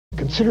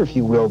Consider, if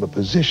you will, the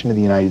position of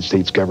the United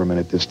States government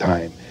at this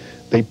time.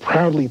 They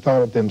proudly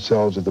thought of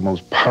themselves as the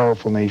most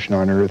powerful nation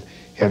on earth,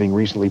 having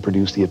recently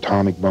produced the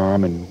atomic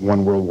bomb and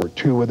won World War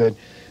II with it.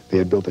 They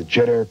had built a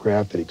jet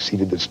aircraft that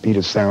exceeded the speed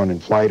of sound in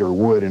flight, or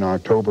would, in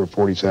October of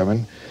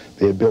 '47.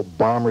 They had built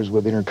bombers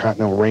with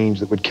intercontinental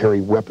range that would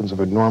carry weapons of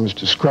enormous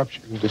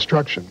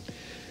destruction.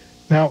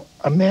 Now,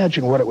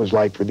 imagine what it was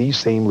like for these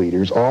same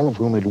leaders, all of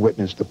whom had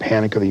witnessed the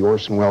panic of the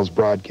Orson Welles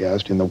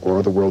broadcast in the War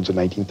of the Worlds in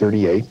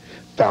 1938.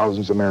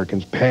 Thousands of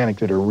Americans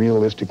panicked at a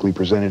realistically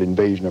presented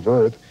invasion of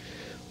Earth.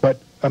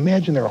 But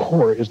imagine their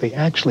horror as they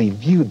actually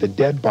viewed the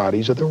dead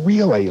bodies of the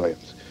real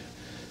aliens.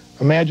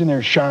 Imagine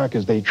their shock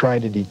as they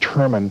tried to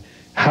determine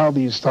how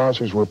these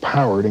saucers were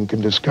powered and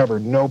could discover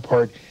no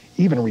part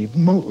even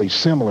remotely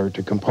similar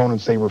to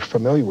components they were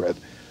familiar with.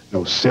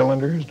 No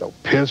cylinders, no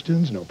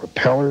pistons, no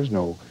propellers,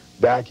 no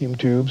vacuum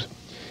tubes.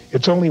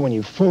 It's only when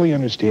you fully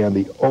understand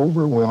the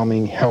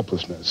overwhelming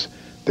helplessness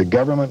the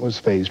government was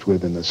faced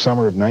with in the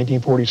summer of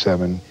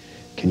 1947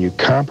 can you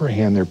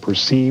comprehend their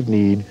perceived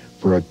need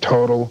for a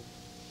total,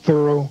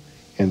 thorough,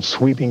 and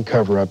sweeping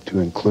cover-up to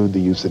include the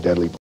use of deadly